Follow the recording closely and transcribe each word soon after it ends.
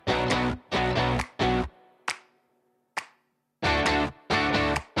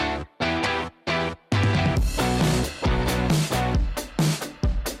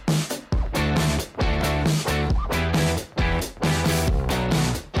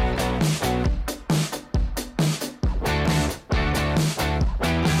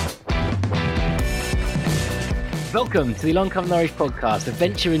Welcome to the Long Come Norwich podcast, a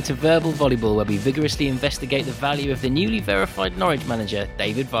venture into verbal volleyball where we vigorously investigate the value of the newly verified Norwich manager,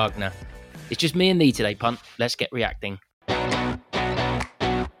 David Wagner. It's just me and thee today, punt. Let's get reacting. Right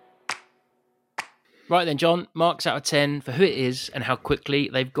then, John, marks out of 10 for who it is and how quickly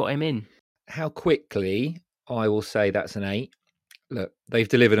they've got him in. How quickly? I will say that's an 8. Look, they've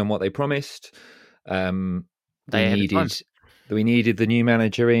delivered on what they promised. We needed the new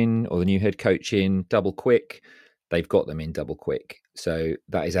manager in, or the new head coach in, double quick. They've got them in double quick. So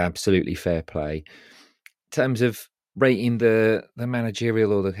that is absolutely fair play. In terms of rating the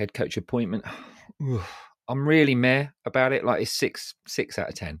managerial or the head coach appointment, I'm really meh about it. Like, it's 6 out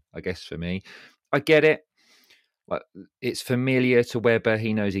of 10, I guess, for me. I get it. Like, it's familiar to Webber.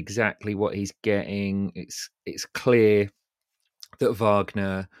 He knows exactly what he's getting. It's clear that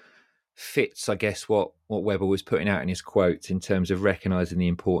Wagner fits, I guess, what Webber was putting out in his quotes in terms of recognising the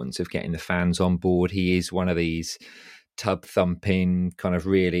importance of getting the fans on board. He is one of these tub-thumping, kind of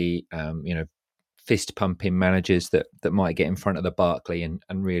really, fist-pumping managers that might get in front of the Barclay and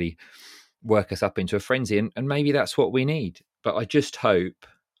really work us up into a frenzy. And maybe that's what we need. But I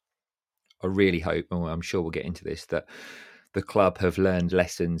really hope, and I'm sure we'll get into this, that the club have learned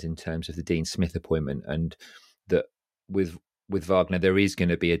lessons in terms of the Dean Smith appointment, and that with Wagner, there is going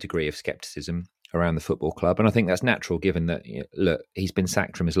to be a degree of scepticism around the football club. And I think that's natural, given that, look, he's been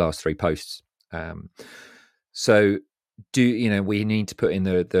sacked from his last 3 posts. So we need to put in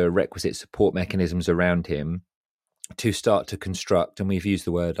the requisite support mechanisms around him to start to construct, and we've used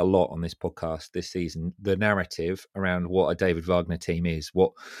the word a lot on this podcast this season, the narrative around what a David Wagner team is.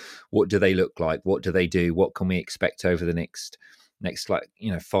 What do they look like? What do they do? What can we expect over the next 5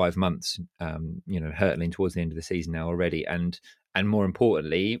 months, hurtling towards the end of the season now already, and more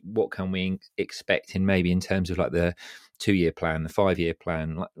importantly, what can we expect in terms of like the 2-year plan, the 5-year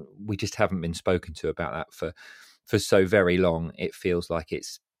plan? Like, we just haven't been spoken to about that for so very long. It feels like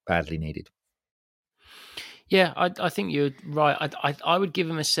it's badly needed. Yeah, I think you're right. I would give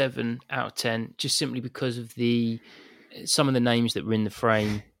him a 7 out of 10, just simply because of some of the names that were in the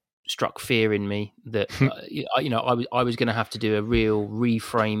frame struck fear in me that I was going to have to do a real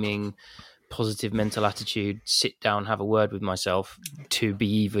reframing, positive mental attitude, sit down, have a word with myself to be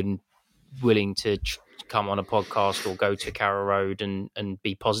even willing to come on a podcast or go to Carrow Road and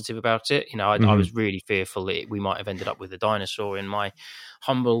be positive about it. I was really fearful that we might have ended up with a dinosaur, in my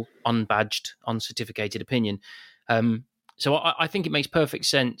humble, unbadged, uncertificated opinion. So I think it makes perfect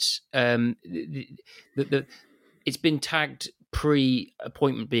sense. It's been tagged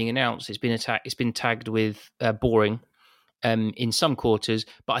pre-appointment being announced. It's been tagged with boring in some quarters,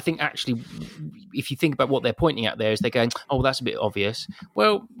 but I think actually, if you think about what they're pointing at there, is they're going, oh, well, that's a bit obvious.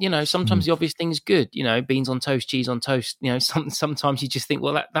 Well, sometimes the obvious thing is good. Beans on toast, cheese on toast. Sometimes you just think,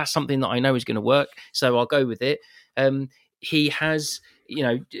 well, that's something that I know is going to work, so I'll go with it. He has,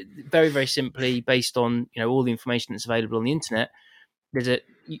 very, very simply, based on all the information that's available on the internet,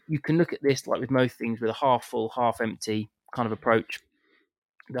 you can look at this like with most things, with a half full, half empty kind of approach.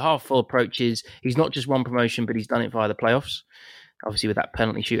 The half full approach is he's not just won promotion, but he's done it via the playoffs. Obviously, with that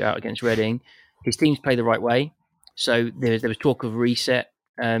penalty shootout against Reading, his teams play the right way. So there was talk of reset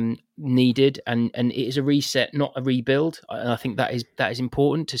needed, and it is a reset, not a rebuild. And I think that is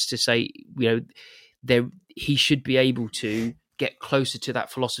important, just to say, he should be able to get closer to that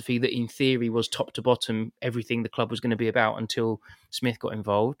philosophy that, in theory, was top to bottom everything the club was going to be about until Smith got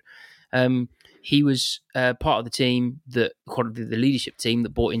involved. He was part of the team, the leadership team,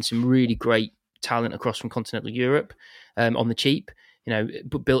 that brought in some really great talent across from continental Europe on the cheap.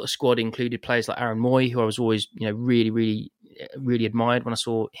 Built a squad, included players like Aaron Moy, who I was always really, really, really admired when I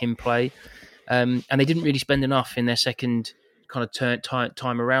saw him play. And they didn't really spend enough in their second kind of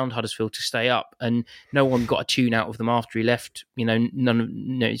time around Huddersfield to stay up, and no one got a tune out of them after he left.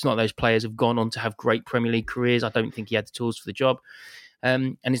 It's not those players have gone on to have great Premier League careers. I don't think he had the tools for the job.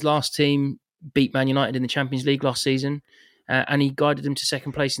 And his last team beat Man United in the Champions League last season, and he guided them to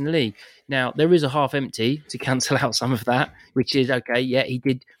second place in the league. Now, there is a half empty to cancel out some of that, which is, okay, yeah, he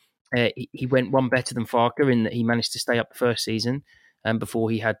did. He went one better than Farker in that he managed to stay up the first season before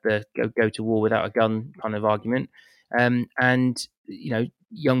he had the go to war without a gun kind of argument.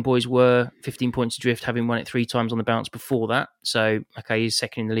 Young boys were 15 points adrift, having won it 3 times on the bounce before that. So, okay, he's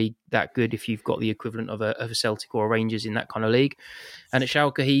second in the league, that good if you've got the equivalent of a Celtic or a Rangers in that kind of league. And at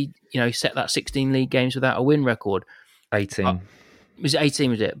Schalke, he set that 16 league games without a win record. 18. Was it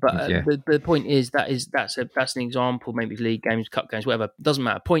 18? Was it? But yeah. The point is that's an example. Maybe it's league games, cup games, whatever. Doesn't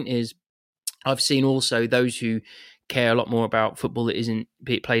matter. Point is, I've seen also those who care a lot more about football that isn't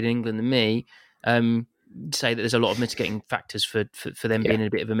played in England than me. say that there's a lot of mitigating factors for them being in a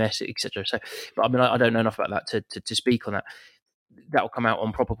bit of a mess, etc. So, but I mean, I don't know enough about that to speak on that. That will come out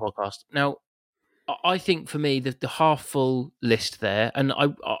on proper podcast. Now, I think for me, the half full list there, and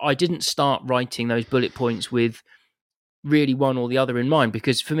I didn't start writing those bullet points with really one or the other in mind,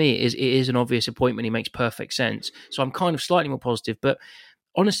 because for me it is an obvious appointment. He makes perfect sense. So I'm kind of slightly more positive, but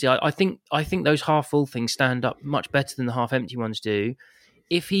honestly, I think those half full things stand up much better than the half empty ones do.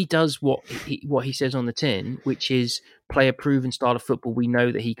 If he does what he says on the tin, which is play a proven style of football we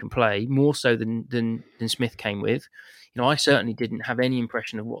know that he can play, more so than Smith came with. You know, I certainly didn't have any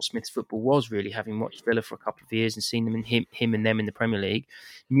impression of what Smith's football was, really, having watched Villa for a couple of years and seen them in him and them in the Premier League.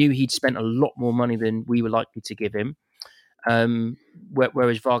 Knew he'd spent a lot more money than we were likely to give him,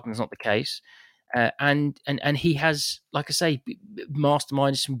 whereas Wagner's not the case. And he has, like I say,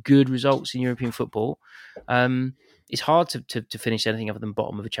 masterminded some good results in European football. It's hard to finish anything other than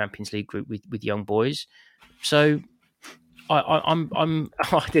bottom of a Champions League group with young boys. So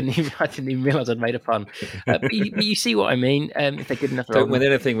I didn't even realise I'd made a pun. But you see what I mean? If they're good enough, don't win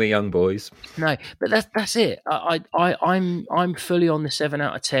anything with young boys. No, but that's it. I'm fully on the 7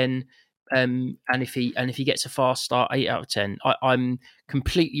 out of 10. And if he gets a fast start, 8 out of 10. I'm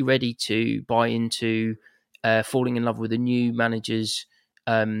completely ready to buy into falling in love with a new manager's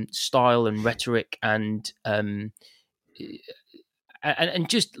style and rhetoric, and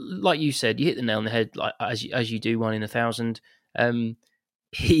just like you said, you hit the nail on the head, like as you do, 1 in 1,000.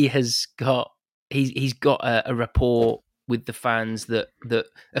 He's got a rapport with the fans that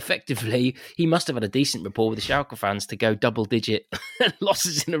effectively he must have had a decent rapport with the Schalke fans to go double-digit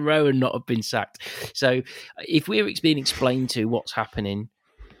losses in a row and not have been sacked. So if we're being explained to what's happening,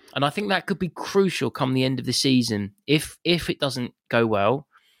 and I think that could be crucial come the end of the season, if it doesn't go well,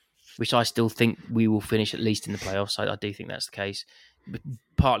 which I still think we will finish at least in the playoffs. I do think that's the case,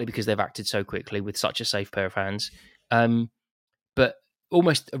 partly because they've acted so quickly with such a safe pair of hands. But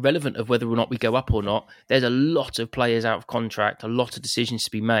almost irrelevant of whether or not we go up or not, there's a lot of players out of contract, a lot of decisions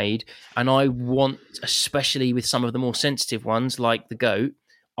to be made. And I want, especially with some of the more sensitive ones like the GOAT,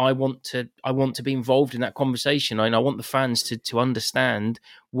 I want to be involved in that conversation. And I want the fans to understand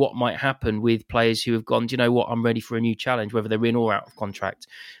what might happen with players who have gone, do you know what, I'm ready for a new challenge, whether they're in or out of contract.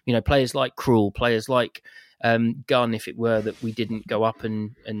 You know, players like Krul, players like Gunn, if it were that we didn't go up,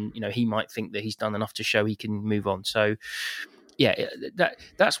 and you know, he might think that he's done enough to show he can move on. So yeah,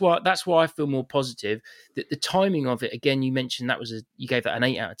 that's why I feel more positive. The timing of it, again, you mentioned you gave that an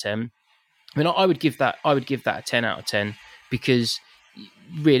 8 out of 10. I mean, I would give that a 10 out of 10, because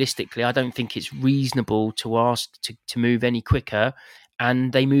realistically, I don't think it's reasonable to ask to move any quicker,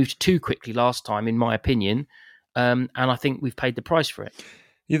 and they moved too quickly last time, in my opinion. And I think we've paid the price for it.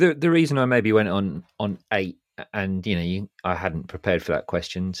 Yeah, the reason I maybe went on 8, and I hadn't prepared for that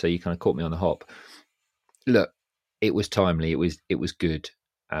question, so you kind of caught me on the hop. Look, it was timely. It was good.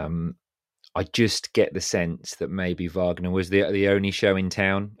 I just get the sense that maybe Wagner was the only show in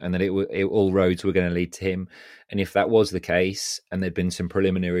town, and that all roads were going to lead to him. And if that was the case, and there'd been some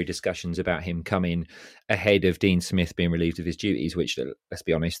preliminary discussions about him coming ahead of Dean Smith being relieved of his duties, which, let's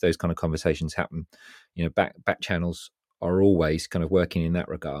be honest, those kind of conversations happen. Back channels are always kind of working in that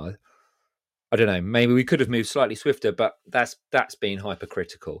regard. I don't know. Maybe we could have moved slightly swifter, but that's being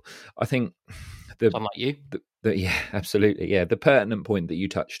hypercritical. I think Unlike you. Yeah, absolutely. Yeah, the pertinent point that you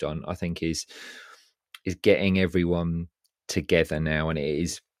touched on, I think, is getting everyone together now, and it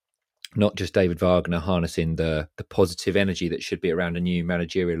is not just David Wagner harnessing the positive energy that should be around a new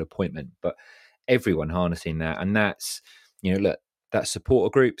managerial appointment, but everyone harnessing that, and that's that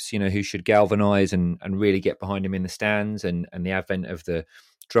supporter groups, who should galvanise and really get behind him in the stands, and the advent of the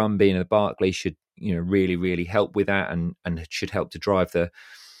drum being at the Barclays should really, really help with that, and should help to drive the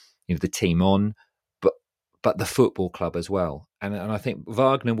team on. But the football club as well. And I think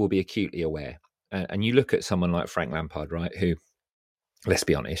Wagner will be acutely aware. And you look at someone like Frank Lampard, right, who, let's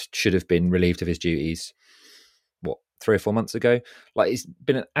be honest, should have been relieved of his duties, 3 or 4 months ago? Like, it's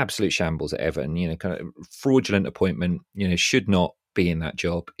been an absolute shambles at Everton, kind of fraudulent appointment, should not be in that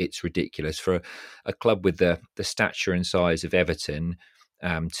job. It's ridiculous for a club with the stature and size of Everton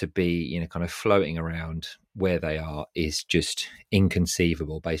to be, kind of floating around where they are is just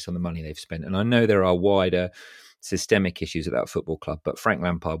inconceivable based on the money they've spent. And I know there are wider systemic issues at that football club, but Frank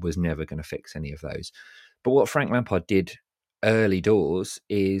Lampard was never going to fix any of those. But what Frank Lampard did early doors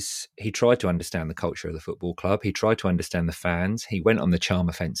is he tried to understand the culture of the football club. He tried to understand the fans. He went on the charm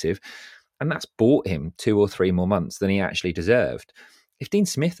offensive, and that's bought him 2 or 3 more months than he actually deserved. If Dean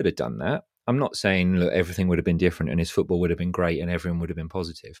Smith had done that, I'm not saying, look, everything would have been different and his football would have been great and everyone would have been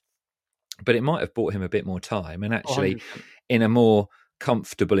positive. But it might have bought him a bit more time, and actually 100%. in a more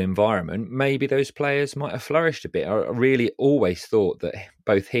comfortable environment, maybe those players might have flourished a bit. I really always thought that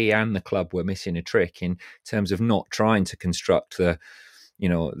both he and the club were missing a trick in terms of not trying to construct the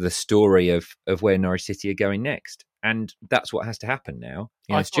story of where Norwich City are going next. And that's what has to happen now.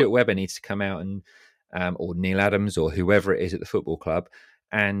 Stuart Webber needs to come out and or Neil Adams or whoever it is at the football club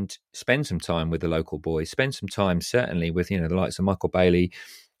and spend some time with the local boys, spend some time certainly with the likes of Michael Bailey,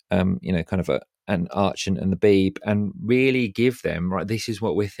 kind of an Arch and the Beeb, and really give them, right, this is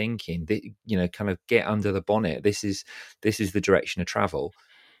what we're thinking, kind of get under the bonnet. This is the direction of travel.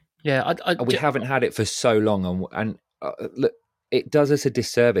 Yeah, we haven't had it for so long, and look, it does us a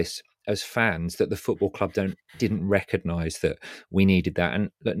disservice as fans that the football club didn't recognise that we needed that.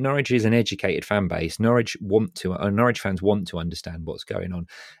 And look, Norwich is an educated fan base. Norwich fans want to understand what's going on,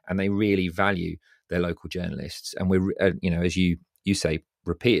 and they really value their local journalists. And we're, as you say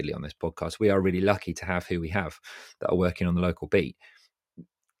repeatedly on this podcast, we are really lucky to have who we have that are working on the local beat.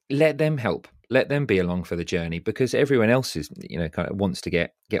 Let them help. Let them be along for the journey, because everyone else is, kind of wants to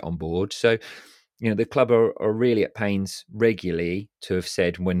get on board. So, the club are really at pains regularly to have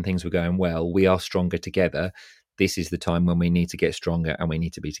said when things were going well, we are stronger together. This is the time when we need to get stronger and we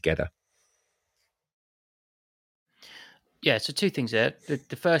need to be together. Yeah, so two things there.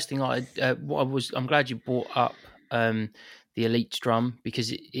 The first thing I'm glad you brought up the Elite drum,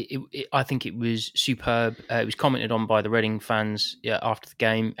 because I think it was superb. It was commented on by the Reading fans after the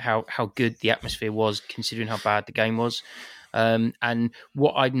game how good the atmosphere was, considering how bad the game was. And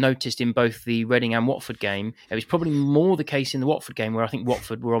what I noticed in both the Reading and Watford game, it was probably more the case in the Watford game, where I think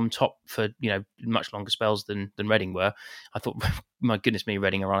Watford were on top for much longer spells than Reading were. I thought, my goodness me,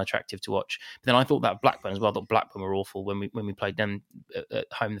 Reading are unattractive to watch. But then I thought that Blackburn as well. I thought Blackburn were awful when we played them at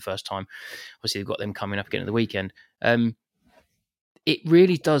home the first time. Obviously, they've got them coming up again at the weekend. It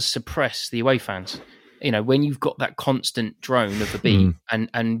really does suppress the away fans. When you've got that constant drone of the beat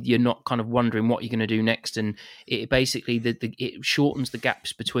and you're not kind of wondering what you're going to do next, and it basically it shortens the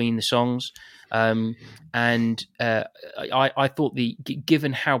gaps between the songs. I thought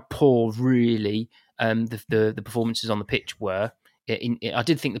given how poor really the performances on the pitch were, I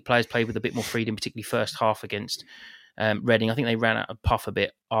did think the players played with a bit more freedom, particularly first half against Reading. I think they ran out of puff a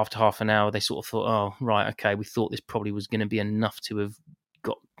bit after half an hour. They sort of thought, oh, right, okay, we thought this probably was going to be enough to have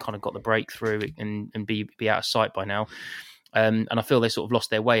got the breakthrough and be out of sight by now. And I feel they sort of lost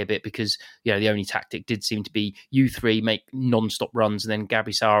their way a bit, because the only tactic did seem to be you three make non-stop runs, and then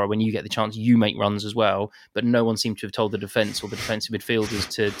Gabby Sara, when you get the chance, you make runs as well. But no one seemed to have told the defence or the defensive midfielders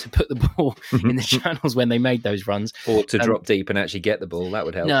to put the ball in the channels when they made those runs, or to drop deep and actually get the ball. That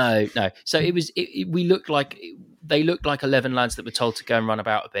would help. No. So they looked like 11 lads that were told to go and run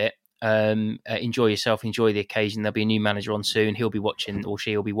about a bit. Enjoy yourself, enjoy the occasion. There'll be a new manager on soon. He'll be watching, or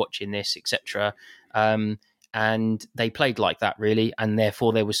she'll be watching this, etc. And they played like that, really, and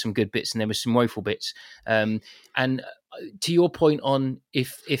therefore there was some good bits and there was some woeful bits. And to your point on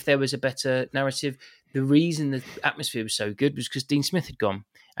if there was a better narrative, the reason the atmosphere was so good was because Dean Smith had gone,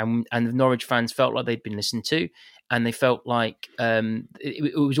 and the Norwich fans felt like they'd been listened to, and they felt like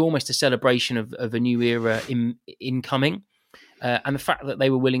it was almost a celebration of a new era incoming. And the fact that they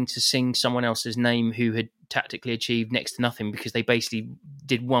were willing to sing someone else's name who had tactically achieved next to nothing, because they basically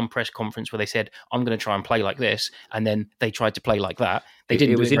did one press conference where they said, I'm going to try and play like this, and then they tried to play like that. They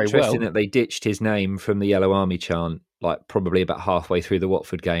didn't do it very well. It was interesting that they ditched his name from the Yellow Army chant, like probably about halfway through the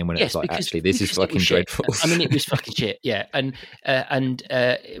Watford game, when it's like, actually, this is fucking dreadful. I mean, it was fucking shit, yeah. And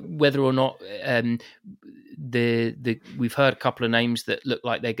whether or not we've heard a couple of names that look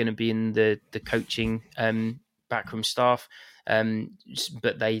like they're going to be in the coaching backroom staff.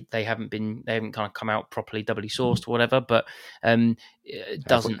 But they haven't kind of come out properly doubly sourced or whatever. But it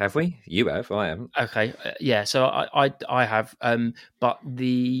doesn't. Have we? You have. I haven't. Okay, yeah. So I have. But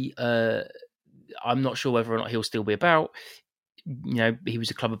I'm not sure whether or not he'll still be about. He was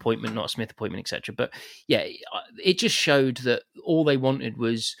a club appointment, not a Smith appointment, etc. But yeah, it just showed that all they wanted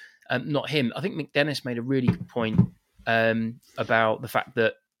was not him. I think McDennis made a really good point about the fact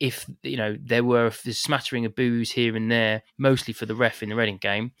that if there were a smattering of boos here and there, mostly for the ref in the Reading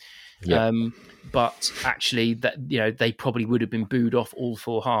game, but actually that they probably would have been booed off all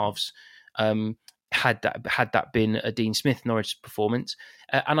four halves had that been a Dean Smith Norwich performance.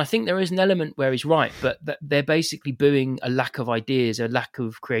 And I think there is an element where he's right, but they're basically booing a lack of ideas, a lack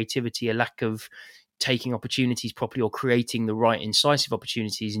of creativity, a lack of taking opportunities properly, or creating the right incisive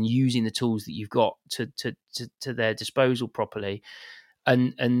opportunities and using the tools that you've got to their disposal properly.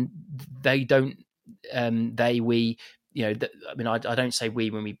 And they don't. We I mean, I don't say we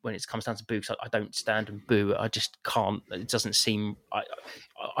when it comes down to boo, because I don't stand and boo. I just can't. It doesn't seem.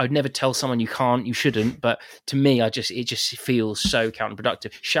 I'd never tell someone you can't, you shouldn't. But to me, it just feels so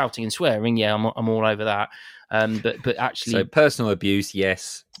counterproductive. Shouting and swearing, yeah, I'm all over that. But actually, so personal abuse,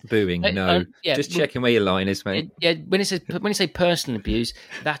 yes. Booing, no. Just checking where your line is, mate. When you say personal abuse,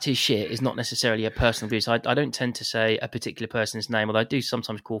 that is shit. Is not necessarily a personal abuse. I don't tend to say a particular person's name, although I do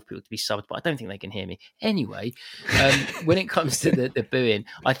sometimes call for people to be subbed, but I don't think they can hear me. Anyway, when it comes to the booing,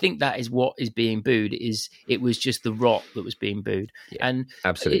 I think that is what is being booed. It was just the rot that was being booed, and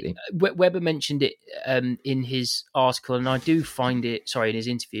absolutely. Webber mentioned it in his article, and I do find it. Sorry, in his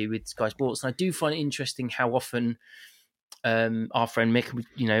interview with Sky Sports, and I do find it interesting how often. Our friend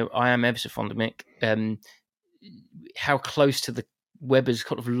Mick, I am ever so fond of Mick, how close to the Webber's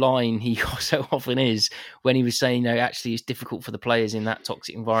kind of line he so often is when he was saying, no, actually it's difficult for the players in that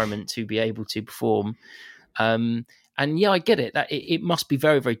toxic environment to be able to perform. And yeah, I get it. That it must be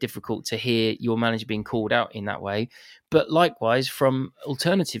very, very difficult to hear your manager being called out in that way. But likewise, from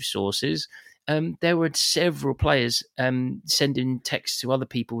alternative sources, there were several players sending texts to other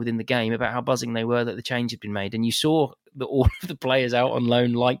people within the game about how buzzing they were that the change had been made. And you saw that all of the players out on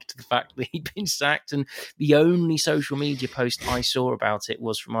loan liked the fact that he'd been sacked. And the only social media post I saw about it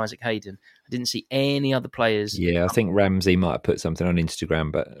was from Isaac Hayden. I didn't see any other players. Yeah, I think Ramsey might have put something on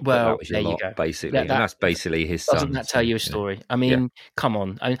Instagram, but that was your lot, basically. And that's basically his son. Doesn't that tell you a story? I mean, come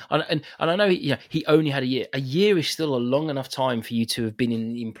on. And I know he only had a year. A year is still a long enough time for you to have been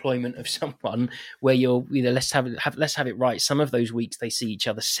in the employment of someone where you're, let's have it right. Some of those weeks they see each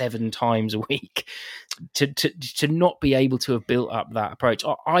other 7 times a week. To not be able to have built up that approach,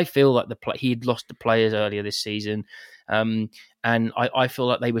 I feel like he had lost the players earlier this season. And I feel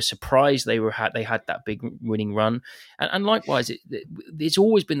like they were surprised they had that big winning run, and likewise, it's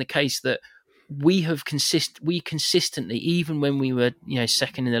always been the case that we consistently, even when we were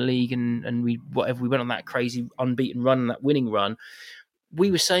second in the league and we went on that crazy unbeaten run and that winning run, we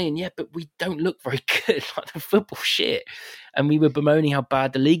were saying but we don't look very good, like the football shit, and we were bemoaning how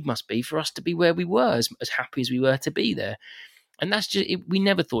bad the league must be for us to be where we were, as happy as we were to be there. And that's just we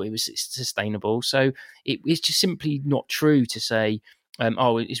never thought it was sustainable. So it's just simply not true to say,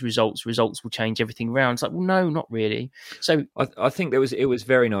 it's results will change everything around. It's like, well, no, not really. So I think it was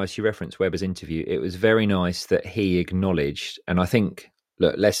very nice. You referenced Webber's interview. It was very nice that he acknowledged, and I think,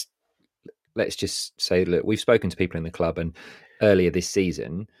 look, let's just say, look, we've spoken to people in the club, and earlier this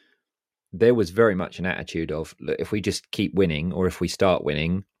season, there was very much an attitude of, look, if we just keep winning, or if we start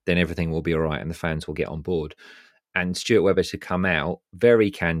winning, then everything will be all right and the fans will get on board. And Stuart Webber to come out very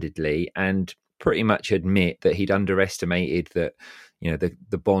candidly and pretty much admit that he'd underestimated that,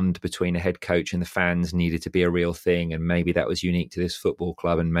 the bond between a head coach and the fans needed to be a real thing. And maybe that was unique to this football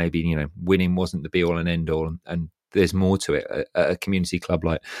club. And maybe, winning wasn't the be all and end all. And there's more to it at a community club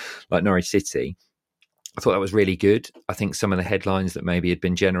like Norwich City. I thought that was really good. I think some of the headlines that maybe had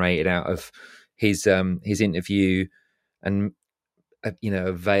been generated out of his interview and,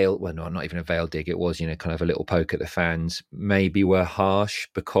 a veil, well, no, not even a veil dig. It was, kind of a little poke at the fans, maybe were harsh,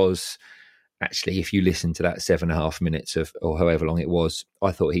 because actually, if you listen to that 7.5 minutes or however long it was,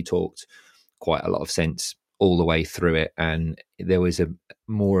 I thought he talked quite a lot of sense all the way through it. And there was a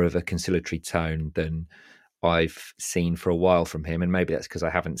more of a conciliatory tone than I've seen for a while from him. And maybe that's because I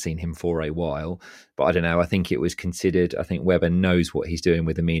haven't seen him for a while, but I don't know. I think it was considered. I think Webber knows what he's doing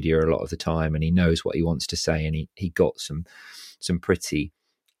with the media a lot of the time, and he knows what he wants to say. And he got some pretty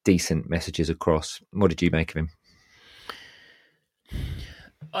decent messages across. What did you make of him?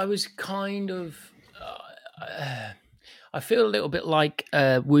 I was kind of, I feel a little bit like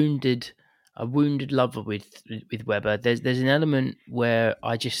a wounded lover with Webber. There's an element where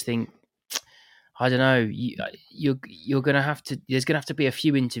I just think, I don't know, you're gonna have to. There's gonna have to be a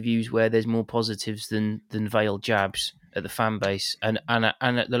few interviews where there's more positives than veiled jabs at the fan base and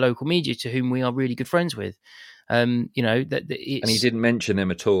at the local media, to whom we are really good friends with. And he didn't mention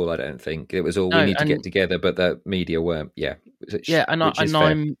them at all. I don't think it was all we need to get together, but the media weren't. Yeah,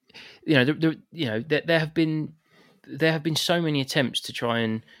 I'm, there have been so many attempts to try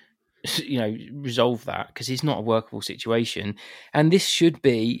and resolve that, because it's not a workable situation, and this should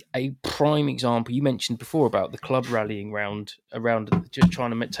be a prime example. You mentioned before about the club rallying around just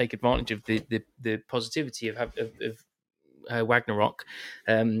trying to take advantage of the positivity of Wagnerok,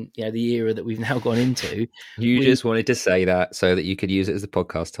 the era that we've now gone into. You just wanted to say that so that you could use it as the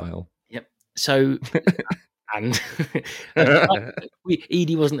podcast title. Yep. So, and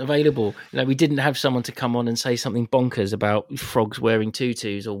Edie wasn't available. We didn't have someone to come on and say something bonkers about frogs wearing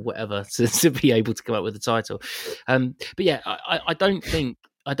tutus or whatever to be able to come up with the title. But yeah, I don't think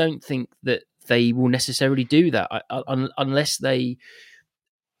that they will necessarily do that unless they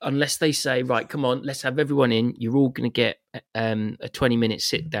say, right, come on, let's have everyone in. You're all going to get a 20-minute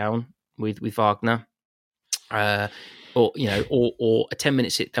sit down with Wagner, or or a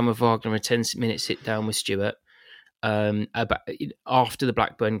 10-minute sit down with Wagner, and a 10-minute sit down with Stewart, about after the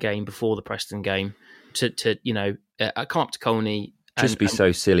Blackburn game, before the Preston game, to come up to Colney. Just be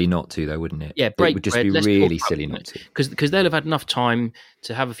so silly not to, though, wouldn't it? Yeah, break it would just bread, be let's really talk silly about, not to. because they'll have had enough time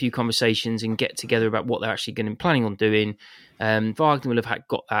to have a few conversations and get together about what they're actually going to be planning on doing. Wagner will have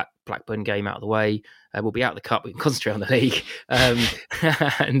got that Blackburn game out of the way. We'll be out of the cup. We can concentrate on the league, and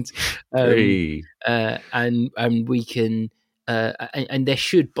we can. And there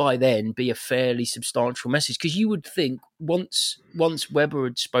should by then be a fairly substantial message, because you would think once Webber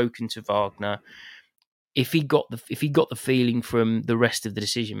had spoken to Wagner, if he got the feeling from the rest of the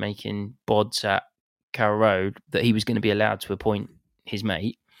decision making bods at Carrow Road that he was going to be allowed to appoint his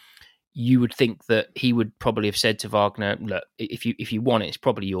mate, you would think that he would probably have said to Wagner, look, if you want it, it's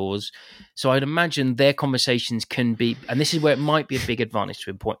probably yours. So I'd imagine their conversations can be, and this is where it might be a big advantage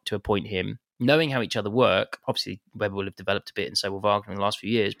to appoint him, knowing how each other work. Obviously, Webber will have developed a bit, and so will Wagner in the last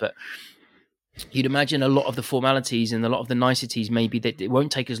few years, but you'd imagine a lot of the formalities and a lot of the niceties, maybe that it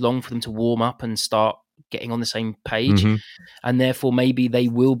won't take as long for them to warm up and start getting on the same page. Mm-hmm. And therefore maybe they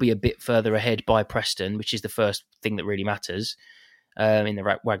will be a bit further ahead by Preston, which is the first thing that really matters in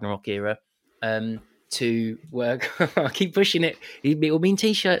the Wagnerok era. To work, I keep pushing it. It will mean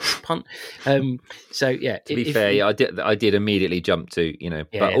t-shirts, punt. So yeah. To be fair, I did immediately jump to,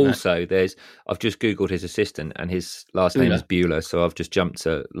 but also I've just Googled his assistant and his last name is Buhler, so I've just jumped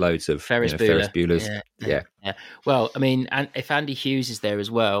to loads of Ferris Bueller's. Yeah. Well, I mean, and if Andy Hughes is there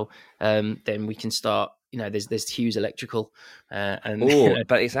as well, then we can start. There's Hughes Electrical, and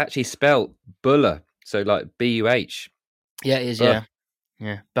but it's actually spelled Buhler, so like Buh. Yeah, it is. Buh.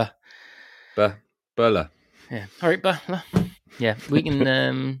 Yeah. Buhler. Yeah. All right, Buhler. Yeah, we can.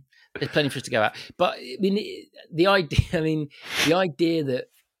 There's plenty for us to go at. But I mean, the idea that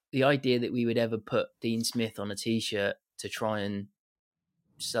we would ever put Dean Smith on a T-shirt to try and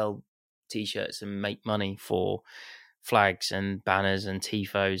sell T-shirts and make money for flags and banners and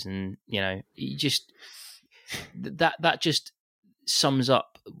tifos, and you just that just sums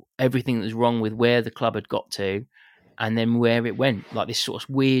up everything that was wrong with where the club had got to. And then where it went, like this sort of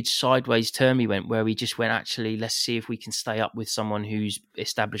weird sideways turn we went, where we just went, actually, let's see if we can stay up with someone who's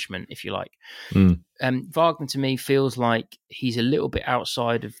establishment, if you like. Wagner, to me, feels like he's a little bit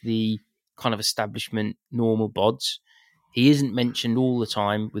outside of the kind of establishment normal bods. He isn't mentioned all the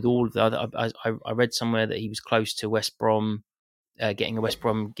time with all of the other. I read somewhere that he was close to West Brom, getting a West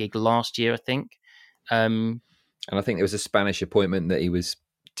Brom gig last year, I think. And I think there was a Spanish appointment that he was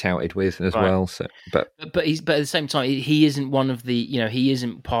touted with as well. So, but at the same time, he isn't one of the. He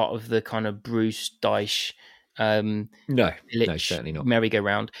isn't part of the kind of Bruce Dyche. No, certainly not.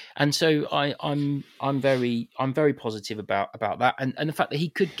 Merry-go-round. And so I'm very positive about that, and the fact that he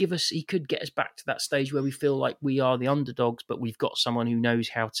could get us back to that stage where we feel like we are the underdogs, but we've got someone who knows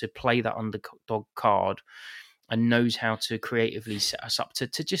how to play that underdog card and knows how to creatively set us up to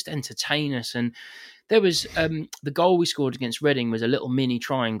just entertain us. And there was the goal we scored against Reading was a little mini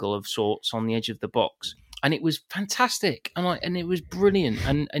triangle of sorts on the edge of the box, and it was fantastic, and it was brilliant,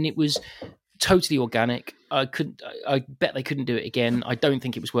 and it was totally organic. I bet they couldn't do it again. I don't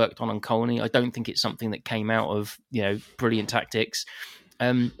think it was worked on Colney. I don't think it's something that came out of brilliant tactics.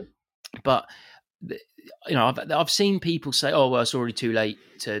 But I've seen people say, "Oh well, it's already too late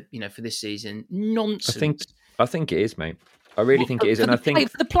to for this season." Nonsense. I think it is, mate. I really think it is, and I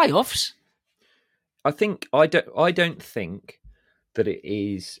think for the playoffs. I don't think that it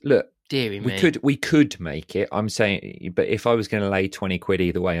is. Look, we could make it. I'm saying, but if I was going to lay 20 quid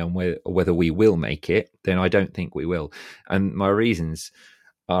either way on whether we will make it, then I don't think we will. And my reasons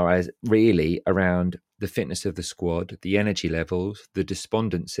are really around the fitness of the squad, the energy levels, the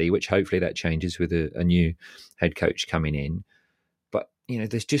despondency, which hopefully that changes with a new head coach coming in. But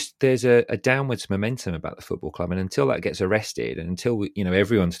there's a downwards momentum about the football club, and until that gets arrested, and until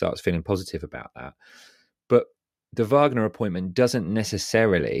everyone starts feeling positive about that, but the Wagner appointment doesn't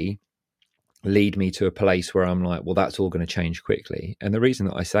necessarily lead me to a place where I'm like, well, that's all going to change quickly. And the reason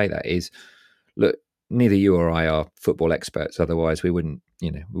that I say that is, look, neither you or I are football experts. Otherwise, we wouldn't,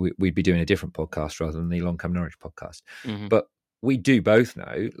 we'd be doing a different podcast rather than the Long Come Norwich podcast. Mm-hmm. But we do both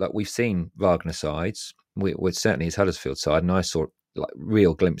know, like we've seen Wagner sides. We're certainly his Huddersfield side, and I saw like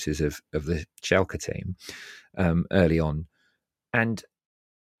real glimpses of the Schalke team early on, and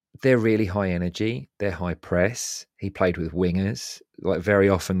they're really high energy. They're high press. He played with wingers. Like very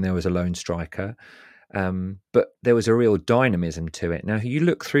often there was a lone striker, but there was a real dynamism to it. Now you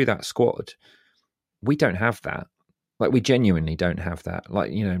look through that squad, we don't have that. Like, we genuinely don't have that.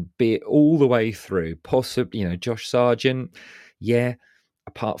 Like, be it all the way through, possibly, Josh Sargent, yeah.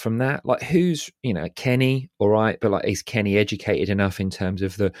 Apart from that, like, who's, Kenny, all right, but like, is Kenny educated enough in terms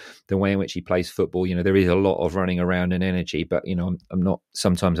of the way in which he plays football? There is a lot of running around and energy, but I'm not.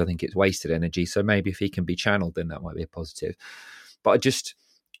 Sometimes I think it's wasted energy. So maybe if he can be channeled, then that might be a positive. But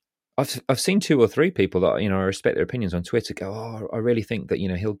I've seen 2 or 3 people that I respect their opinions on Twitter go, oh, I really think that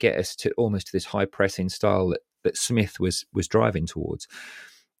he'll get us to almost to this high pressing style that Smith was driving towards.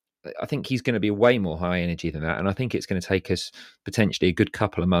 I think he's going to be way more high energy than that, and I think it's going to take us potentially a good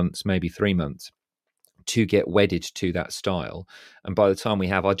couple of months, maybe 3 months, to get wedded to that style. And by the time we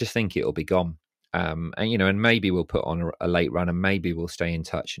have, I just think it'll be gone. And maybe we'll put on a late run, and maybe we'll stay in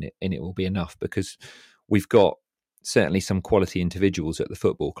touch, and it will be enough, because we've got certainly some quality individuals at the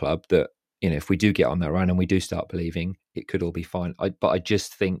football club that, if we do get on that run and we do start believing, it could all be fine. But I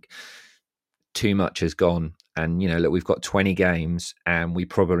just think too much has gone. And, look, we've got 20 games and we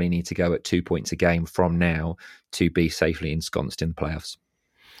probably need to go at 2 points a game from now to be safely ensconced in the playoffs.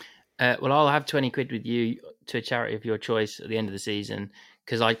 Well, I'll have 20 quid with you to a charity of your choice at the end of the season,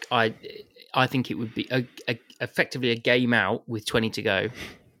 because I think it would be effectively a game out with 20 to go.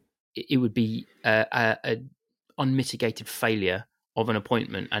 It would be a unmitigated failure of an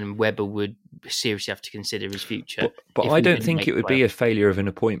appointment, and Webber would seriously have to consider his future. But I don't think it would be a failure of an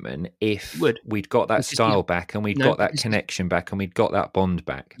appointment if we'd got that style back, and we'd got that connection back, and we'd got that bond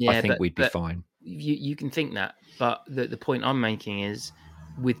back. Yeah, I think we'd be fine. You can think that, but the point I'm making is,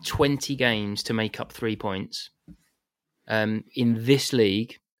 with 20 games to make up 3 points in this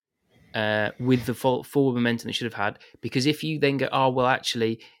league, with the forward momentum it should have had, because if you then go, oh, well,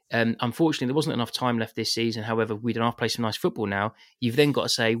 actually, unfortunately, there wasn't enough time left this season. However, we don't have to play some nice football now. You've then got to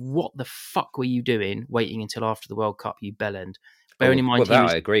say, what the fuck were you doing waiting until after the World Cup, you bellend? Bearing in mind,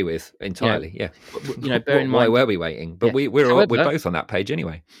 I agree with entirely. Yeah, bearing in mind, why were we waiting? But we're both on that page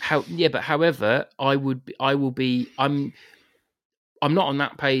anyway. However, I'm not on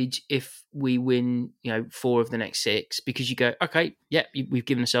that page if we win, 4 of the next 6, because you go, okay, yeah, we've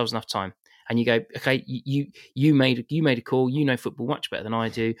given ourselves enough time. And you go, okay, you made a call. Football much better than I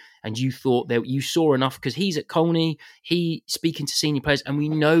do, and you thought that you saw enough, because he's at Colney, he speaking to senior players, and we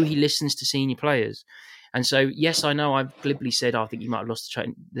know he listens to senior players. And so, yes, I know I've glibly said, I think you might have lost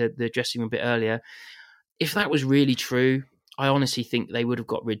the dressing room a bit earlier. If that was really true, I honestly think they would have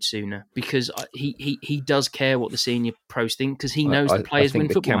got rid sooner, because he does care what the senior pros think, because he knows the players win football matches. I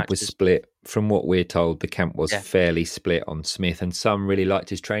think the camp was split. From what we're told, the camp was fairly split on Smith, and some really liked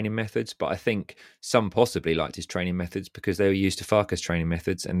his training methods, but I think some possibly liked his training methods because they were used to Farke's training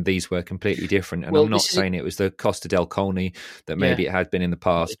methods, and these were completely different. And I'm not saying it was the Costa del Colney that maybe it had been in the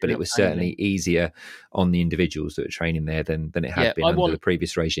past, but it was certainly easier on the individuals that were training there than it had been under the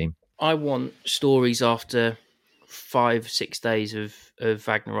previous regime. I want stories after 5-6 days of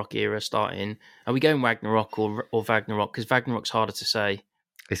Wagnerok era starting. Are we going Wagnerok or Wagnerok? Because Wagnerok's harder to say.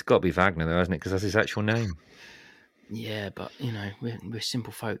 It's got to be Wagner, though, hasn't it? Because that's his actual name. Yeah, but we're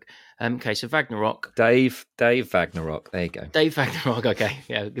simple folk. Okay, so Wagnerok. Dave Wagnerok. There you go. Dave Wagnerok. Okay,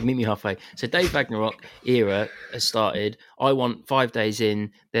 yeah, meet me halfway. So Dave Wagnerok era has started. I want 5 days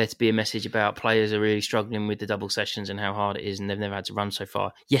in there to be a message about players are really struggling with the double sessions and how hard it is, and they've never had to run so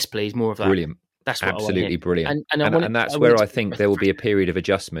far. Yes, please, more of that. Brilliant. That's what absolutely brilliant, and that's where I think there will be a period of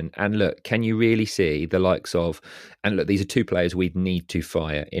adjustment. And look, can you really see the likes of? And look, these are 2 players we'd need to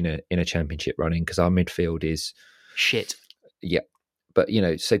fire in a championship running, because our midfield is shit. Yeah, but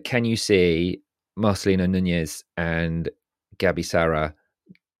so can you see Marcelino Nunez and Gabi Sarra,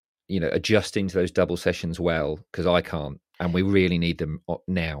 adjusting to those double sessions well? Because I can't, and we really need them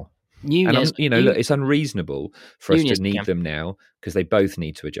now. Look, it's unreasonable for us to need them now, because they both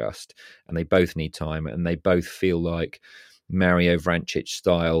need to adjust, and they both need time, and they both feel like Mario Vrancic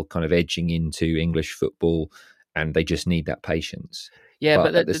style, kind of edging into English football, and they just need that patience. Yeah,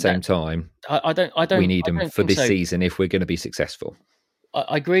 but at the same time, I don't. We need them for this season if we're going to be successful.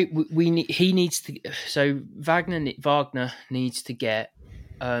 I agree. He needs to. So Wagner needs to get.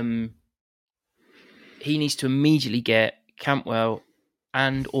 He needs to immediately get Cantwell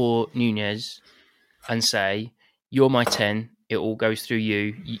and or Nunez and say, you're my 10, it all goes through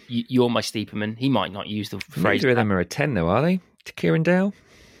you. You're my Steeperman. He might not use the phrase. Neither of them are a 10 though, are they? To Kieran Dale?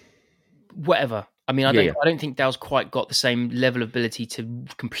 Whatever. I mean, I don't think Dale's quite got the same level of ability to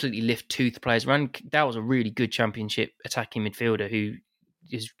completely lift 2 players around. Dale was a really good championship attacking midfielder who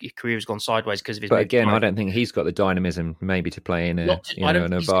his career has gone sideways because of his. But again, I don't think he's got the dynamism maybe to play in a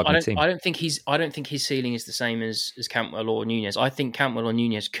Wagner team. I don't think his ceiling is the same as Cantwell or Nunez. I think Cantwell or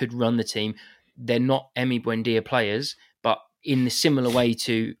Nunez could run the team. They're not Emi Buendia players, but in the similar way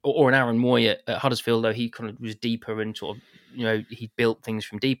to, or an Aaron Moy at Huddersfield, though he kind of was deeper and sort of, he built things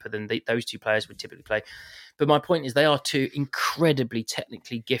from deeper than those two players would typically play. But my point is, they are two incredibly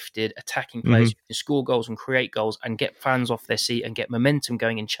technically gifted attacking players who can score goals and create goals and get fans off their seat and get momentum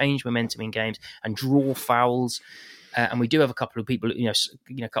going and change momentum in games and draw fouls. And we do have a couple of people,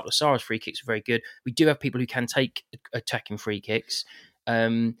 a couple of Sarah's free kicks are very good. We do have people who can take attacking free kicks,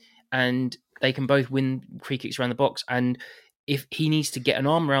 and they can both win free kicks around the box. And if he needs to get an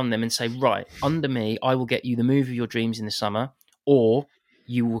arm around them and say, right, under me, I will get you the move of your dreams in the summer, or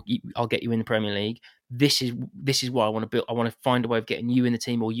I'll get you in the Premier League. This is what I want to build. I want to find a way of getting you in the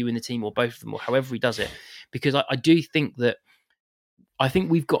team, or you in the team, or both of them, or however he does it. Because I do think that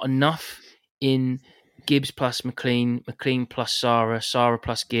we've got enough in Gibbs plus McLean, McLean plus Sarah, Sarah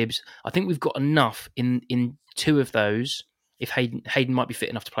plus Gibbs. I think we've got enough in two of those. If Hayden might be fit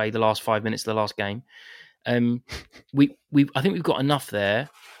enough to play the last 5 minutes of the last game, I think we've got enough there.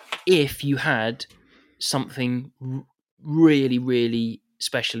 If you had something really, really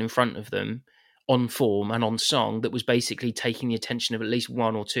special in front of them on form and on song that was basically taking the attention of at least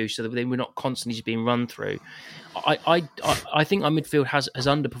one or two, so that we're not constantly just being run through. I think our midfield has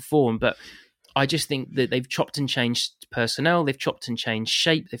underperformed, but I just think that they've chopped and changed personnel, they've chopped and changed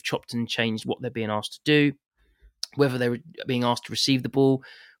shape, they've chopped and changed what they're being asked to do, whether they're being asked to receive the ball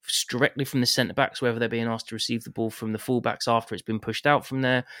directly from the centre-backs, whether they're being asked to receive the ball from the full-backs after it's been pushed out from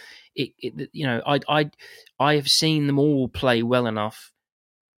there. I have seen them all play well enough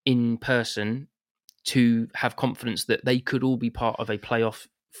in person to have confidence that they could all be part of a playoff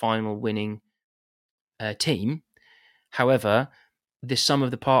final winning team. However, the sum of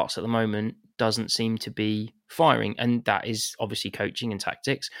the parts at the moment doesn't seem to be firing, and that is obviously coaching and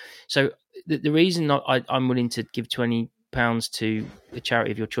tactics. So the reason I'm willing to give £20 to the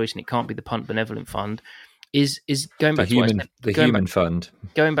charity of your choice, and it can't be the Punt Benevolent Fund, is going back to the human fund.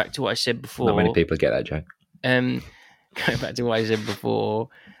 Going back to what I said before. Not many people get that joke. Going back to what I said before,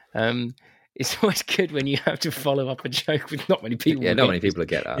 it's always good when you have to follow up a joke with not many people. Yeah, not many people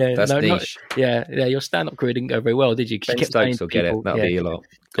get that. Yeah, that's niche. Your stand-up career didn't go very well, did you? Ben Stokes will get it. That'll be a lot.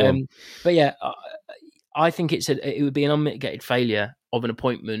 But yeah, I think it would be an unmitigated failure of an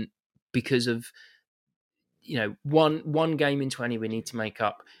appointment because of one game in 20 we need to make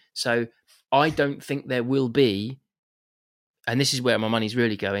up. So I don't think there will be, and this is where my money's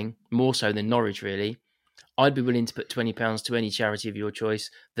really going, more so than Norwich really. I'd be willing to put £20 to any charity of your choice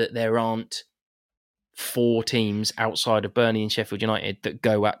that there aren't 4 teams outside of Burnley and Sheffield United that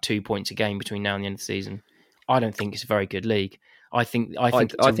go at 2 points a game between now and the end of the season. I don't think it's a very good league. I think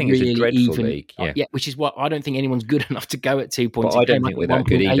it's a dreadful league. Yeah, which is what I don't think anyone's good enough to go at 2 points. But I don't think we're that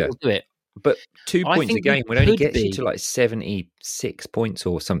good either. Do it. But 2 points a game would only get you to like 76 points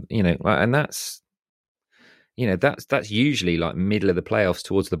or something, and that's usually like middle of the playoffs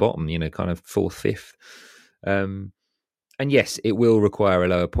towards the bottom, kind of 4th, 5th. And yes, it will require a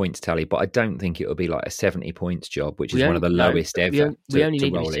lower points tally, but I don't think it will be like a 70 points job, which is one of the lowest ever. We only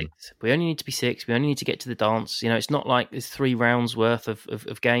need to be 6th. We only need to be 6th. We only need to get to the dance. It's not like there's 3 rounds worth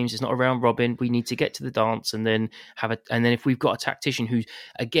of games. It's not a round robin. We need to get to the dance and then and then if we've got a tactician who,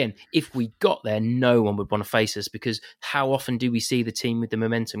 again, if we got there, no one would want to face us, because how often do we see the team with the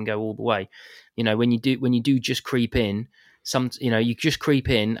momentum go all the way? When you do just creep in. You just creep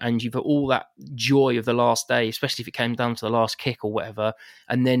in and you've got all that joy of the last day, especially if it came down to the last kick or whatever,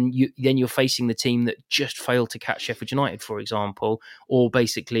 and then you're facing the team that just failed to catch Sheffield United, for example, or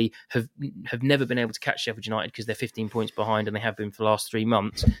basically have never been able to catch Sheffield United because they're 15 points behind and they have been for the last 3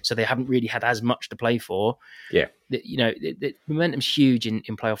 months, so they haven't really had as much to play for. Yeah, the momentum's huge in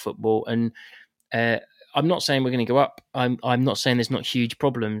playoff football, and I'm not saying we're going to go up. I'm not saying there's not huge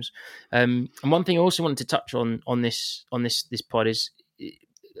problems. And one thing I also wanted to touch on this pod is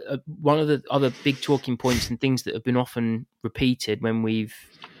one of the other big talking points and things that have been often repeated when we've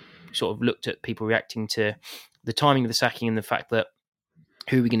sort of looked at people reacting to the timing of the sacking and the fact that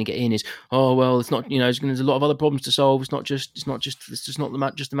who are we going to get in is, oh well, it's not, there's a lot of other problems to solve. It's just not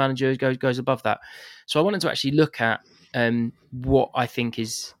the manager goes above that. So I wanted to actually look at what I think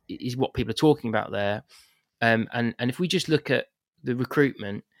is what people are talking about there, and if we just look at the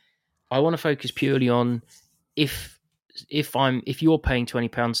recruitment, I want to focus purely on if you're paying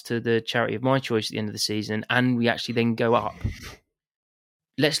 £20 to the charity of my choice at the end of the season, and we actually then go up.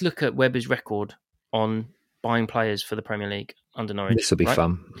 Let's look at Webber's record on buying players for the Premier League under Norwich. This will be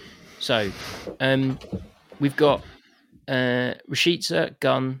fun. So we've got Rashica,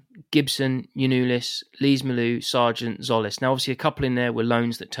 Gunn, Gibson, Yanulis, Lees Malou, Sargent, Zolis. Now, obviously, a couple in there were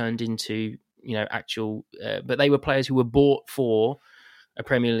loans that turned into, actual, but they were players who were bought for a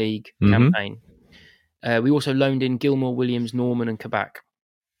Premier League campaign. We also loaned in Gilmore, Williams, Norman, and Kabak.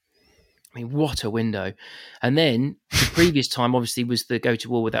 I mean, what a window! And then the previous time, obviously, was the go to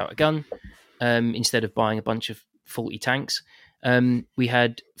war without a gun. Instead of buying a bunch of faulty tanks, we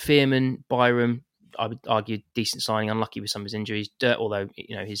had Fearman, Byram. I would argue decent signing, unlucky with some of his injuries. Although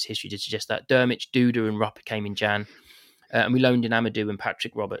his history did suggest that. Dermich, Duda, and Rupp came in Jan, and we loaned in Amadou and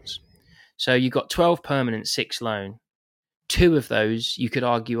Patrick Roberts. So you got 12 permanent, 6 loan. 2 of those you could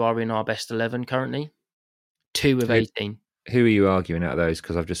argue are in our best 11 currently. 2 of 18. Who are you arguing out of those?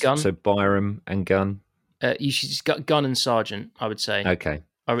 Because I've just Gunn. So Byram and Gunn. You should just got Gunn and Sargent, I would say. Okay.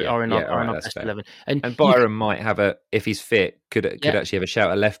 Are in our best 11. And Byram might have if he's fit, could actually have a shout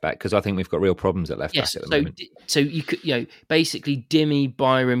at left back, because I think we've got real problems at left back at the moment. So you could, basically Dimmy,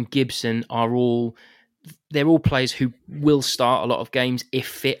 Byram, Gibson they're all players who will start a lot of games if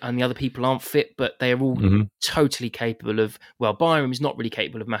fit, and the other people aren't fit, but they are all totally capable of. Well, Byram is not really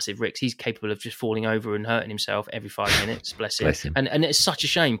capable of massive risks. He's capable of just falling over and hurting himself every 5 minutes. Bless him. And it's such a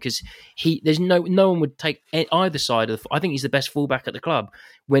shame because there's no one would take either side of. I think he's the best fullback at the club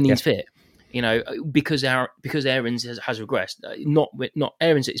when he's fit. Because Aarons has regressed. Not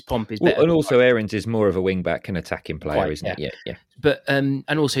Aarons at his pomp is better. And also Aarons is more of a wing back and attacking player, isn't it? Yeah. But and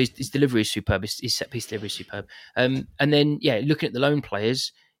also his delivery is superb. His set piece delivery is superb. And then looking at the lone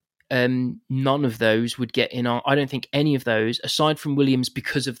players, none of those would get in our. I don't think any of those, aside from Williams,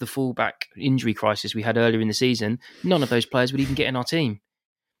 because of the fullback injury crisis we had earlier in the season, none of those players would even get in our team.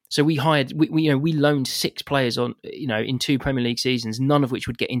 So we loaned 6 players on, in 2 Premier League seasons, none of which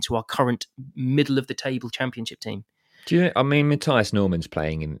would get into our current middle of the table Championship team. Matthias Norman's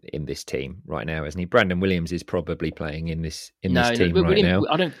playing in this team right now, isn't he? Brandon Williams is probably playing in this team right now.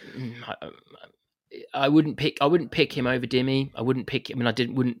 I wouldn't pick him over Dimmy. I wouldn't pick him. I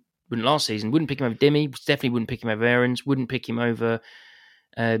mean, wouldn't last season. Wouldn't pick him over Dimmy. Definitely wouldn't pick him over Aarons. Wouldn't pick him over.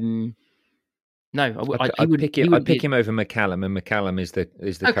 No, I'd pick him over McCallum, and McCallum is the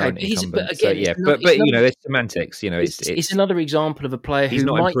current incumbent. But again, there's semantics. It's another example of a player who's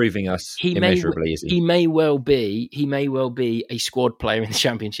not improving us immeasurably, is he? He may well be a squad player in the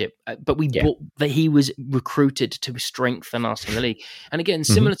Championship, but he was recruited to strengthen us in the league. And again,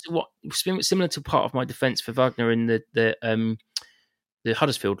 similar to part of my defence for Wagner in the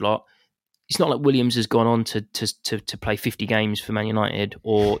Huddersfield lot. It's not like Williams has gone on to play 50 games for Man United,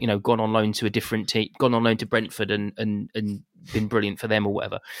 or gone on loan to a different team, gone on loan to Brentford and been brilliant for them or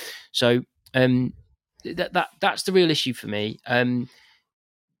whatever. So that's the real issue for me. On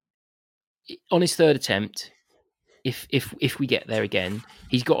his 3rd attempt, if we get there again,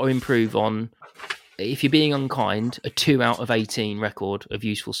 he's got to improve on. If you're being unkind, a 2 out of 18 record of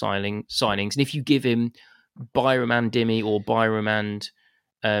useful signings, and if you give him Byram and Dimmy or Byram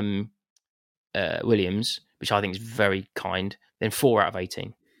and Williams, which I think is very kind, then 4 out of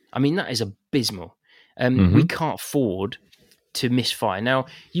 18. I mean, that is abysmal. We can't afford to misfire. Now,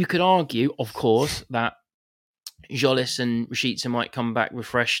 you could argue, of course, that Jolis and Rashica might come back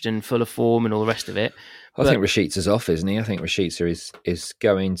refreshed and full of form and all the rest of it. I think Rashica's off, isn't he? I think Rashica is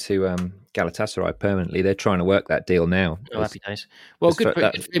going to Galatasaray permanently. They're trying to work that deal now. Oh, happy days. Well, good for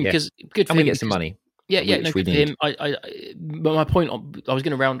him, because we get some money. Good for him. But my point, I was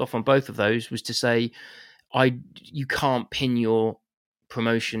going to round off on both of those, was to say, you can't pin your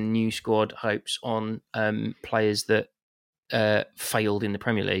promotion new squad hopes on players that failed in the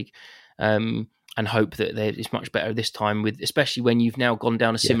Premier League, and hope that it's much better this time, especially when you've now gone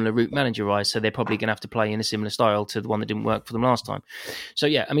down a similar route manager-wise, so they're probably going to have to play in a similar style to the one that didn't work for them last time. So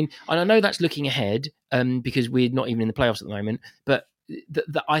I mean, and I know that's looking ahead because we're not even in the playoffs at the moment, but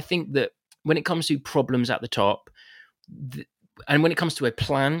I think that when it comes to problems at the top, and when it comes to a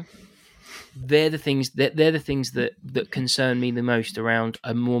plan, they're the things that concern me the most around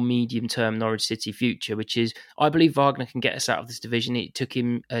a more medium-term Norwich City future, which is, I believe Wagner can get us out of this division. It took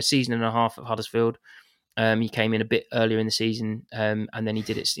him a season and a half at Huddersfield. He came in a bit earlier in the season, and then he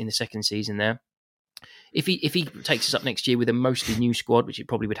did it in the second season there. If he takes us up next year with a mostly new squad, which it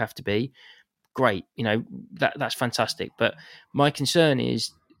probably would have to be, great. That's fantastic. But my concern is,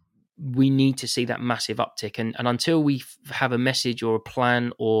 we need to see that massive uptick. And until we have a message or a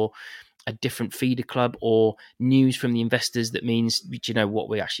plan or a different feeder club or news from the investors that means,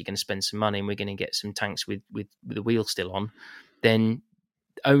 we're actually going to spend some money and we're going to get some tanks with the wheel still on, then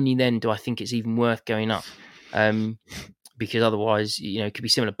only then do I think it's even worth going up. Because otherwise, it could be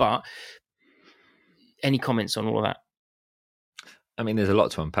similar. But any comments on all of that? I mean, there's a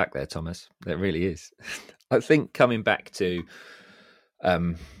lot to unpack there, Thomas. There really is. I think coming back to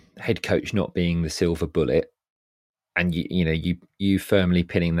head coach not being the silver bullet, and you firmly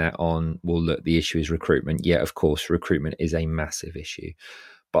pinning that on, well, look, the issue is recruitment. Yeah, of course, recruitment is a massive issue,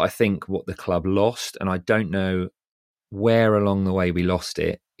 But I think what the club lost, and I don't know where along the way we lost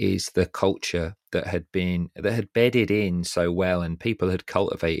it, is the culture that had bedded in so well and people had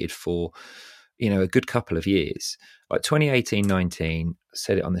cultivated for a good couple of years. Like 2018-19, I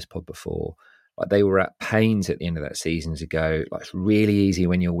said it on this pod before, like they were at pains at the end of that season to go, like, it's really easy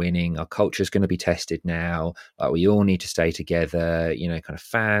when you're winning, our culture is going to be tested now, like we all need to stay together, kind of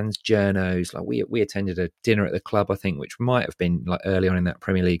fans, journos. Like we attended a dinner at the club, I think, which might have been like early on in that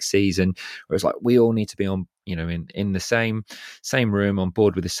Premier League season, where it's like we all need to be on, in the same room, on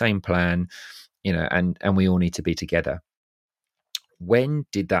board with the same plan, and we all need to be together. When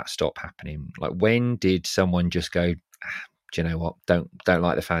did that stop happening? Like, when did someone just go, do you know what? Don't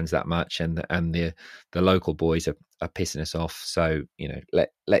like the fans that much, and the local boys are pissing us off. So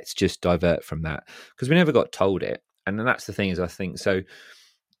let's just divert from that, because we never got told it. And then that's the thing, is I think so.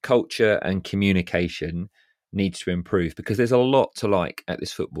 Culture and communication needs to improve, because there's a lot to like at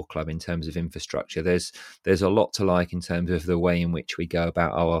this football club in terms of infrastructure. There's a lot to like in terms of the way in which we go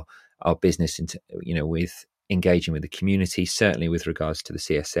about our business, with engaging with the community, certainly with regards to the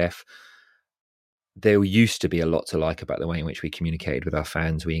CSF. There used to be a lot to like about the way in which we communicated with our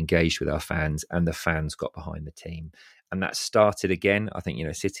fans, we engaged with our fans, and the fans got behind the team. And that started again. I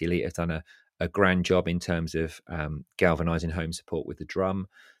think, City Elite have done a grand job in terms of galvanising home support with the drum.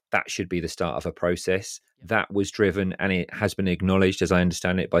 That should be the start of a process. That was driven, and it has been acknowledged, as I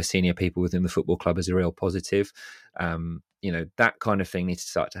understand it, by senior people within the football club as a real positive. That kind of thing needs to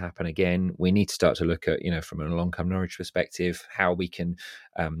start to happen again. We need to start to look at, from an Along Come Norwich perspective, how we can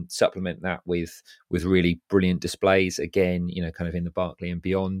supplement that with really brilliant displays again, kind of in the Barclay and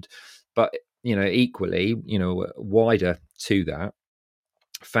beyond. But, equally, wider to that,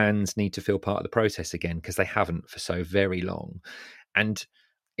 fans need to feel part of the process again, because they haven't for so very long. And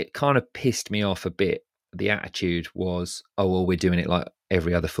it kind of pissed me off a bit. The attitude was, oh, well, we're doing it like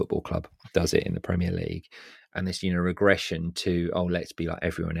every other football club does it in the Premier League. And this, regression to, oh, let's be like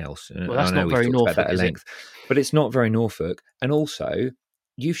everyone else. And well, that's I know not we've very talked Norfolk, about that at length, but it's not very Norfolk. And also,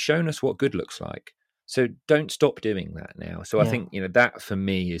 you've shown us what good looks like. So don't stop doing that now. So I think, that for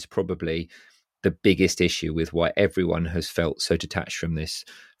me is probably the biggest issue with why everyone has felt so detached from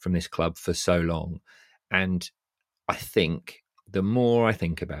this club for so long. And I think the more I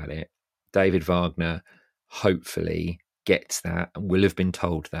think about it, David Wagner hopefully gets that and will have been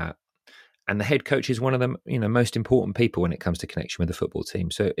told that. And the head coach is one of the most important people when it comes to connection with the football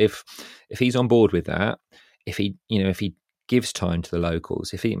team. So if he's on board with that, if he gives time to the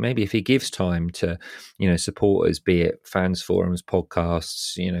locals, if he gives time to supporters, be it fans forums,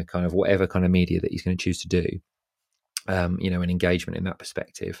 podcasts, kind of whatever kind of media that he's going to choose to do, and engagement in that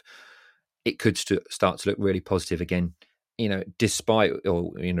perspective, it could start to look really positive again. Despite,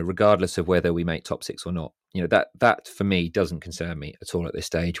 or regardless of whether we make top six or not, that for me doesn't concern me at all at this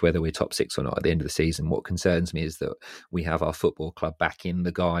stage, whether we're top six or not at the end of the season. What concerns me is that we have our football club back in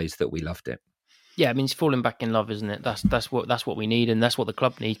the guise that we loved it. Yeah, I mean, it's falling back in love, isn't it? That's what we need, and that's what the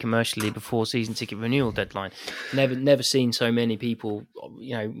club need commercially before season ticket renewal deadline. Never seen so many people,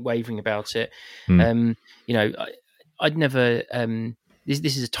 wavering about it. I'd never.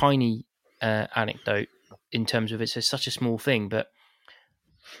 This is a tiny anecdote in terms of it's such a small thing, but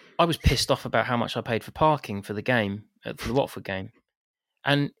I was pissed off about how much I paid for parking for the game, for the Watford game,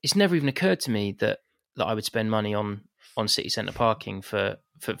 and it's never even occurred to me that I would spend money on city centre parking for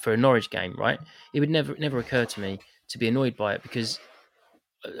a Norwich game, right? It would never occur to me to be annoyed by it, because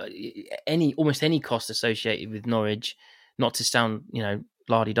almost any cost associated with Norwich, not to sound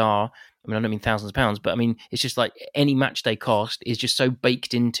la-di-da, I mean, I don't mean thousands of pounds, but I mean, it's just like any match day cost is just so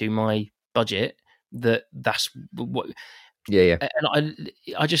baked into my budget that's what. Yeah. And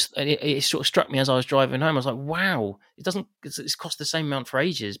it sort of struck me as I was driving home. I was like, wow, it's cost the same amount for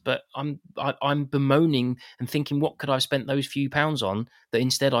ages, but I'm bemoaning and thinking, what could I have spent those few pounds on that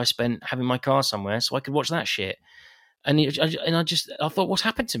instead I spent having my car somewhere so I could watch that shit. And I thought, what's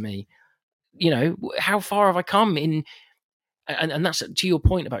happened to me? How far have I come in? And that's to your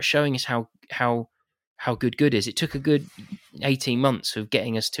point about showing us how good is. It took a good 18 months of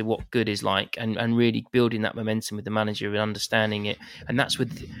getting us to what good is like, and really building that momentum with the manager and understanding it. And that's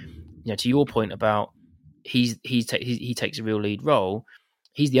with, to your point about he takes a real lead role.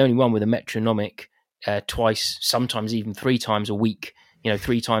 He's the only one with a metronomic twice, sometimes even 3 times a week,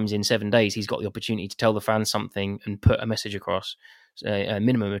 3 times in 7 days, he's got the opportunity to tell the fans something and put a message across, a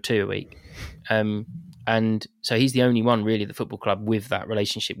minimum of 2 a week. And so he's the only one really at the football club with that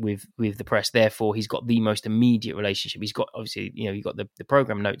relationship with the press. Therefore, he's got the most immediate relationship. He's got, obviously, you've got the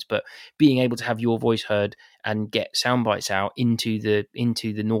program notes, but being able to have your voice heard and get sound bites out into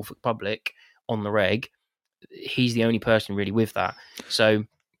the Norfolk public on the reg, he's the only person really with that. So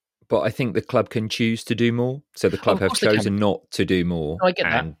But I think the club can choose to do more. So the club have chosen not to do more. I get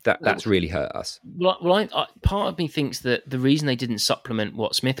and that's really hurt us. Well, part of me thinks that the reason they didn't supplement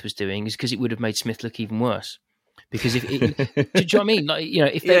what Smith was doing is because it would have made Smith look even worse. Because do you know what I mean? Like, you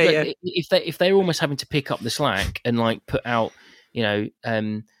know, if they're almost having to pick up the slack and like put out, you know,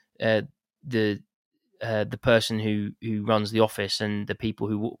 the person who runs the office and the people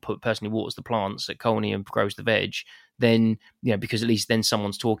who person who waters the plants at Colney and grows the veg, then, you know, because at least then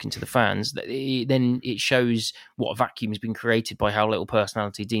someone's talking to the fans, then it shows what a vacuum has been created by how little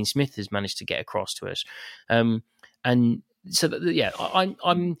personality Dean Smith has managed to get across to us. And so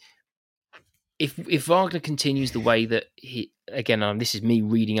I'm if Wagner continues the way that he, again, this is me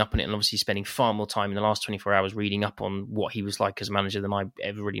reading up on it and obviously spending far more time in the last 24 hours reading up on what he was like as a manager than I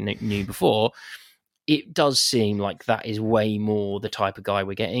ever really knew before, it does seem like that is way more the type of guy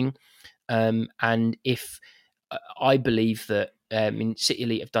we're getting. And if I believe that City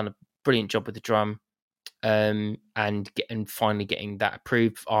Elite have done a brilliant job with the drum, and finally getting that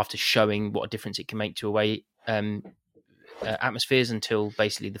approved after showing what a difference it can make to away atmospheres, until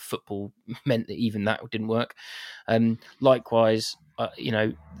basically the football meant that even that didn't work. Likewise, you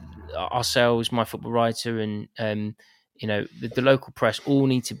know, ourselves, My Football Writer, and you know, the local press all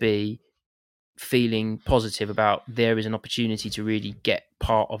need to be feeling positive about there is an opportunity to really get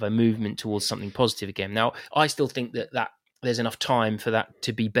part of a movement towards something positive again. Now, I still think that there's enough time for that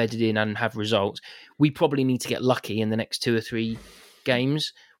to be bedded in and have results. We probably need to get lucky in the next 2 or 3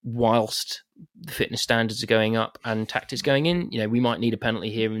 games whilst the fitness standards are going up and tactics going in. You know, we might need a penalty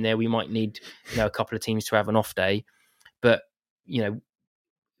here and there. We might need, you know, a couple of teams to have an off day. But, you know,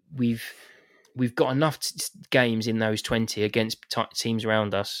 we've got enough games in those 20 against teams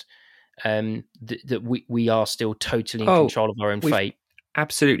around us that we are still totally in control of our own fate.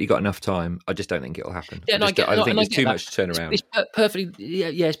 Absolutely got enough time. I just don't think it'll happen. Yeah, I think there's too much to turn around. It's perfectly,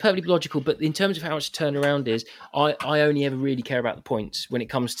 it's perfectly logical. But in terms of how much turn around is, I only ever really care about the points when it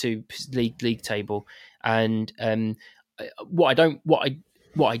comes to league table. And what I don't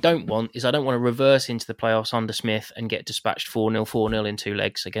want is, I don't want to reverse into the playoffs under Smith and get dispatched 4-0 in 2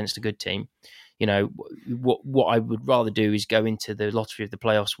 legs against a good team. You know, what I would rather do is go into the lottery of the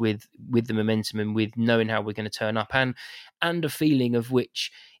playoffs with the momentum and with knowing how we're going to turn up, and a feeling of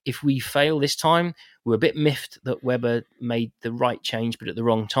which, if we fail this time, we're a bit miffed that Webber made the right change but at the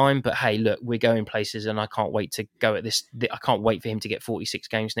wrong time. But hey, look, we're going places, and I can't wait to go at this. I can't wait for him to get 46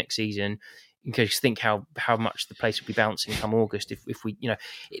 games next season. Because think how much the place will be bouncing come August if we, you know.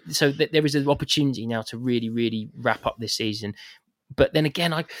 So there is an opportunity now to really, really wrap up this season. But then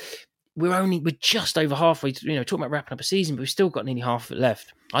again, we're just over halfway, you know, talking about wrapping up a season, but we've still got nearly half of it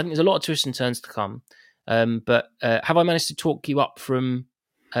left. I think there's a lot of twists and turns to come. But have I managed to talk you up from,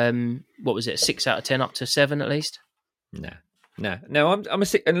 what was it, 6 out of 10 up to 7 at least? No. I'm a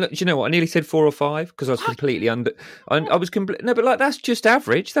 6. And look, do you know what? I nearly said 4 or 5 because I was completely under. I was complete. No, but like, that's just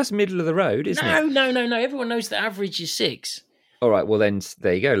average. That's middle of the road, isn't it? No. Everyone knows that average is 6. All right. Well, then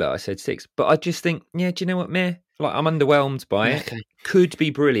there you go. Like I said, 6. But I just think, do you know what, meh? Like, I'm underwhelmed by it. Okay. Could be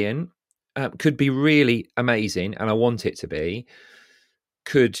brilliant. Could be really amazing, and I want it to be.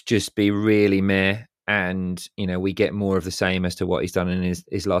 Could just be really meh, and, you know, we get more of the same as to what he's done in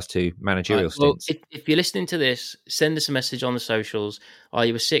his last 2 managerial stints. Well, if you're listening to this, send us a message on the socials. Are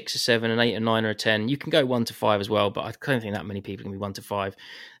you a 6, a 7, an 8, a 9, or a 10? You can go 1 to 5 as well, but I don't think that many people can be 1 to 5.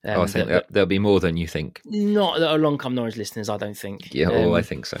 I think there'll be more than you think. Not that are long-come Norwich listeners, I don't think. Yeah, I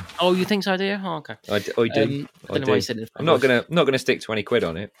think so. Oh, you think so, do you? Oh, okay. I do. I don't know why you said it. I'm not gonna stick 20 quid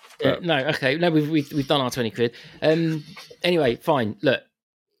on it. No, okay. No, we've done our 20 quid. Anyway, fine. Look,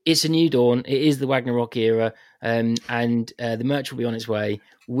 it's a new dawn. It is the Wagnerok era, and the merch will be on its way.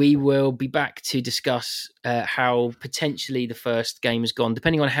 We will be back to discuss how potentially the first game has gone,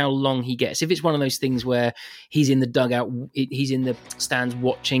 depending on how long he gets. If it's one of those things where he's in the dugout, he's in the stands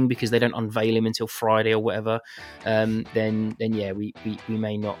watching because they don't unveil him until Friday or whatever, then yeah, we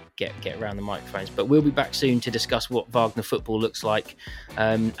may not get around the microphones. But we'll be back soon to discuss what Wagner football looks like,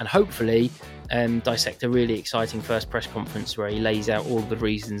 and hopefully dissect a really exciting first press conference where he lays out all the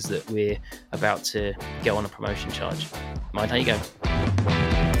reasons that we're about to go on a promotion charge. Mind how you go.